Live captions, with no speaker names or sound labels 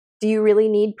Do you really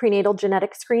need prenatal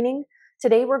genetic screening?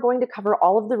 Today, we're going to cover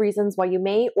all of the reasons why you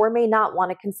may or may not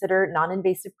want to consider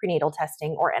non-invasive prenatal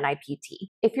testing, or NIPT.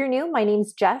 If you're new, my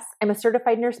name's Jess. I'm a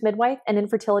certified nurse midwife and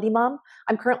infertility mom.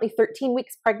 I'm currently 13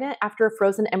 weeks pregnant after a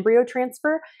frozen embryo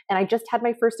transfer, and I just had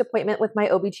my first appointment with my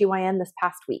OBGYN this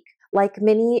past week. Like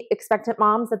many expectant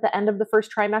moms at the end of the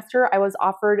first trimester, I was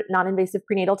offered non-invasive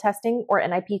prenatal testing, or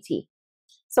NIPT.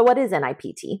 So what is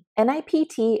NIPT?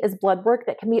 NIPT is blood work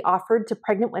that can be offered to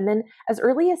pregnant women as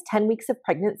early as 10 weeks of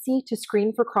pregnancy to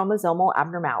screen for chromosomal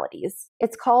abnormalities.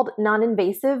 It's called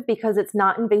non-invasive because it's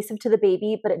not invasive to the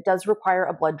baby, but it does require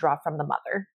a blood draw from the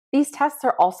mother. These tests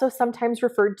are also sometimes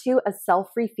referred to as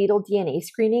cell-free fetal DNA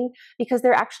screening because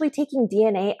they're actually taking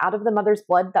DNA out of the mother's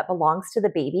blood that belongs to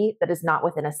the baby that is not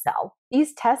within a cell.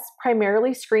 These tests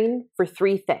primarily screen for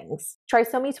three things: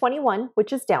 trisomy 21,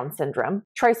 which is Down syndrome;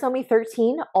 trisomy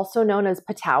 13, also known as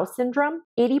Patau syndrome.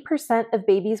 80% of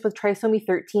babies with trisomy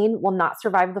 13 will not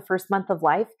survive the first month of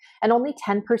life, and only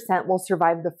 10% will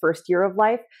survive the first year of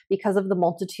life because of the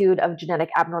multitude of genetic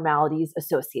abnormalities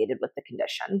associated with the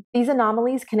condition. These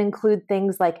anomalies can include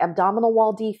things like abdominal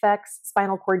wall defects,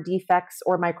 spinal cord defects,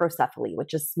 or microcephaly,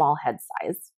 which is small head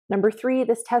size. Number 3,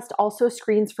 this test also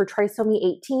screens for trisomy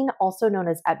 18, also known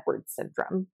as Edwards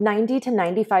syndrome. 90 to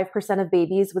 95% of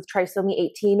babies with trisomy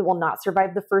 18 will not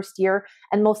survive the first year,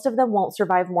 and most of them won't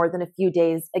survive more than a few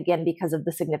days, again because of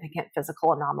the significant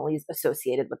physical anomalies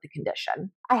associated with the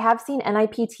condition. I have seen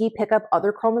NIPT pick up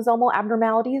other chromosomal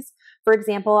abnormalities. For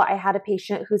example, I had a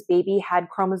patient whose baby had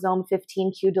chromosome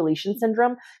 15q deletion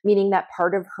syndrome, meaning that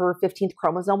part of her 15th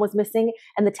chromosome was missing,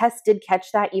 and the test did catch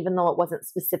that even though it wasn't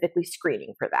specifically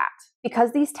screening for that.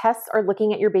 Because these tests are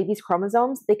looking at your baby's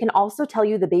chromosomes, they can also tell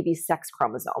you the baby's sex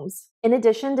chromosomes. In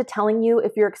addition to telling you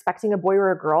if you're expecting a boy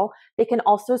or a girl, they can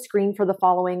also screen for the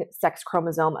following sex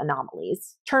chromosome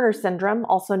anomalies: Turner syndrome,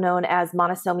 also known as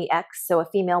monosomy X, so a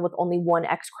female with only one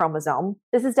X chromosome.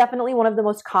 This is definitely one of the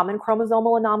most common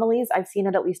chromosomal anomalies. I've seen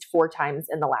it at least 4 times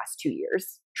in the last 2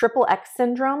 years. Triple X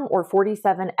syndrome, or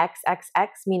 47XXX,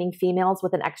 meaning females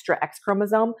with an extra X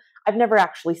chromosome. I've never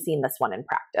actually seen this one in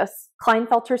practice.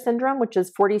 Klinefelter syndrome, which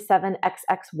is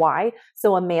 47XXY,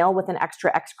 so a male with an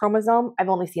extra X chromosome. I've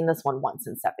only seen this one once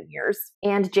in 7 years.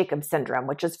 And Jacob syndrome,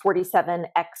 which is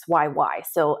 47XYY,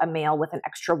 so a male with an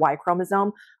extra Y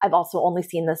chromosome. I've also only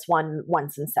seen this one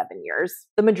once in 7 years.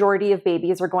 The majority of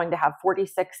babies are going to have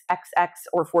 46XX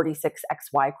or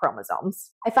 46XY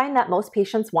chromosomes. I find that most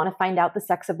patients want to find out the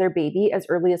sex of their baby as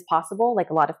early as possible, like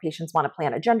a lot of patients want to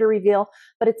plan a gender reveal,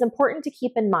 but it's important to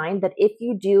keep in mind that if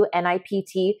you do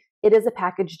NIPT, it is a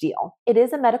package deal. It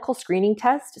is a medical screening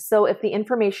test, so if the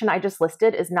information I just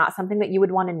listed is not something that you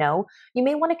would want to know, you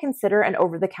may want to consider an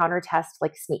over-the-counter test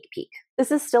like Sneak Peek.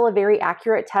 This is still a very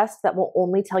accurate test that will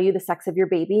only tell you the sex of your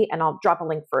baby, and I'll drop a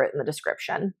link for it in the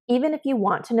description. Even if you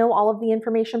want to know all of the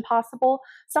information possible,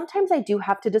 sometimes I do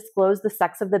have to disclose the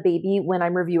sex of the baby when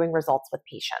I'm reviewing results with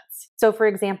patients. So for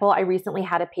example, I recently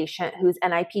had a patient whose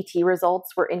NIPT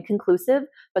results were inconclusive,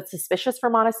 but suspicious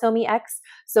for monosomy X,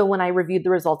 so when I reviewed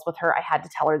the results with her, I had to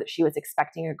tell her that she was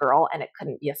expecting a girl and it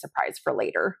couldn't be a surprise for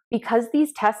later. Because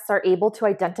these tests are able to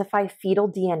identify fetal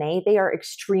DNA, they are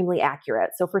extremely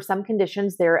accurate. So for some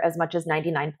conditions, they're as much as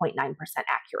 99.9%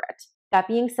 accurate. That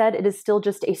being said, it is still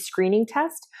just a screening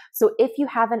test. So if you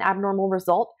have an abnormal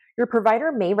result, your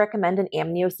provider may recommend an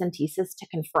amniocentesis to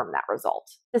confirm that result.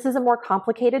 This is a more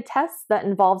complicated test that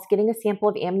involves getting a sample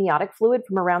of amniotic fluid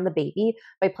from around the baby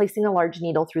by placing a large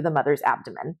needle through the mother's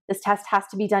abdomen. This test has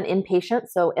to be done inpatient,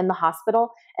 so in the hospital,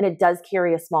 and it does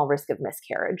carry a small risk of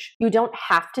miscarriage. You don't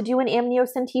have to do an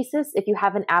amniocentesis if you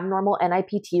have an abnormal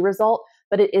NIPT result,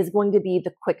 but it is going to be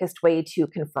the quickest way to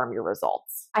confirm your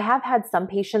results. I have had some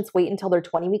patients wait until their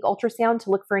 20-week ultrasound to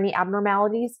look for any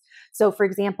abnormalities. So for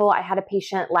example, I had a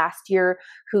patient last year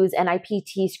whose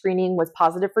NIPT screening was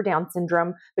positive for Down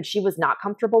syndrome, but she was not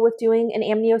comfortable with doing an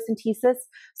amniocentesis.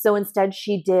 So instead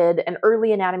she did an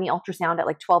early anatomy ultrasound at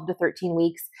like 12 to 13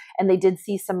 weeks, and they did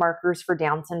see some markers for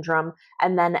Down syndrome.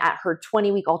 And then at her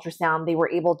 20-week ultrasound, they were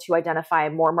able to identify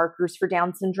more markers for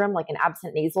Down syndrome, like an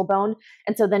absent nasal bone.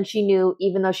 And so then she knew,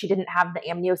 even though she didn't have the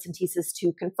amniocentesis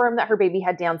to confirm that her baby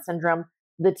had Down syndrome,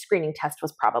 the screening test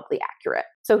was probably accurate.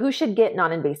 So who should get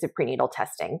non-invasive prenatal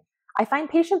testing? I find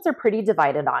patients are pretty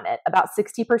divided on it. About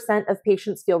 60% of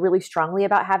patients feel really strongly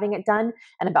about having it done,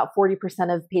 and about 40%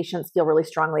 of patients feel really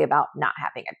strongly about not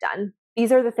having it done.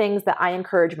 These are the things that I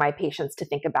encourage my patients to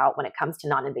think about when it comes to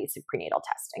non-invasive prenatal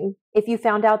testing. If you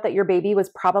found out that your baby was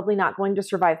probably not going to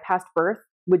survive past birth,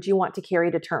 would you want to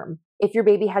carry to term? If your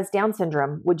baby has Down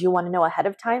syndrome, would you want to know ahead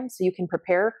of time so you can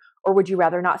prepare? Or would you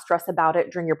rather not stress about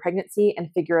it during your pregnancy and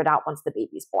figure it out once the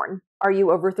baby's born? Are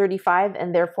you over 35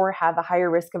 and therefore have a higher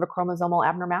risk of a chromosomal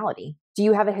abnormality? Do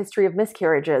you have a history of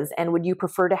miscarriages, and would you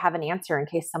prefer to have an answer in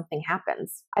case something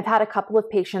happens? I've had a couple of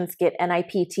patients get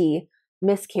NIPT,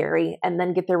 miscarry, and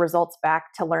then get their results back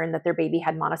to learn that their baby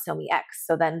had monosomy X,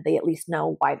 so then they at least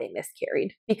know why they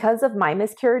miscarried. Because of my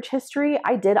miscarriage history,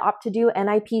 I did opt to do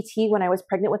NIPT when I was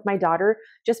pregnant with my daughter,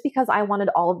 just because I wanted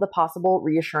all of the possible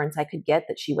reassurance I could get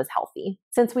that she was healthy.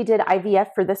 Since we did IVF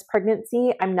for this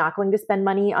pregnancy, I'm not going to spend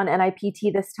money on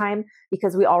NIPT this time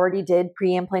because we already did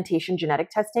pre-implantation genetic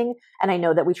testing, and I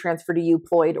know that we transferred a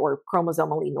euploid or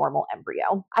chromosomally normal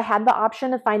embryo. I had the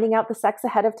option of finding out the sex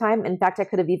ahead of time. In fact, I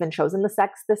could have even chosen the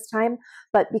sex this time,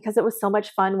 but because it was so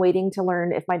much fun waiting to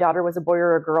learn if my daughter was a boy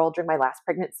or a girl during my last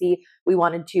pregnancy, we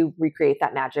wanted to recreate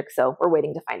that magic, so we're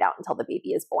waiting to find out until the baby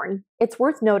is born. It's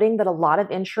worth noting that a lot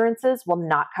of insurances will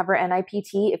not cover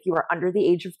NIPT if you are under the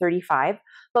age of 35,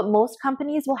 but most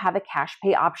companies will have a cash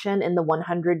pay option in the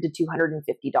 $100 to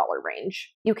 $250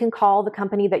 range. You can call the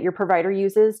company that your provider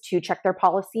uses to check their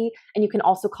policy, and you can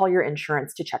also call your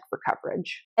insurance to check for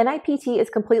coverage. NIPT is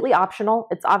completely optional.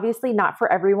 It's obviously not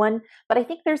for everyone, but I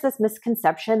think there's this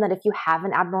misconception that if you have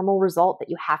an abnormal result that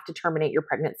you have to terminate your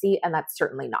pregnancy, and that's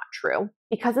certainly not true.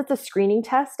 Because it's a screening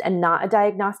test and not a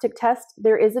diagnostic test,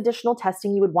 there is additional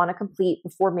testing you would want to complete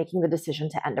before making the decision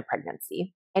to end a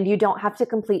pregnancy. And you don't have to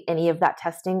complete any of that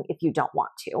testing if you don't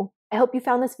want to. I hope you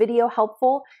found this video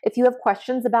helpful. If you have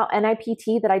questions about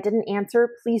NIPT that I didn't answer,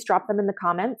 please drop them in the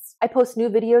comments. I post new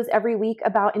videos every week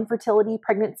about infertility,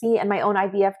 pregnancy, and my own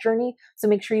IVF journey, so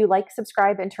make sure you like,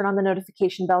 subscribe, and turn on the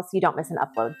notification bell so you don't miss an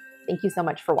upload. Thank you so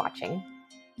much for watching.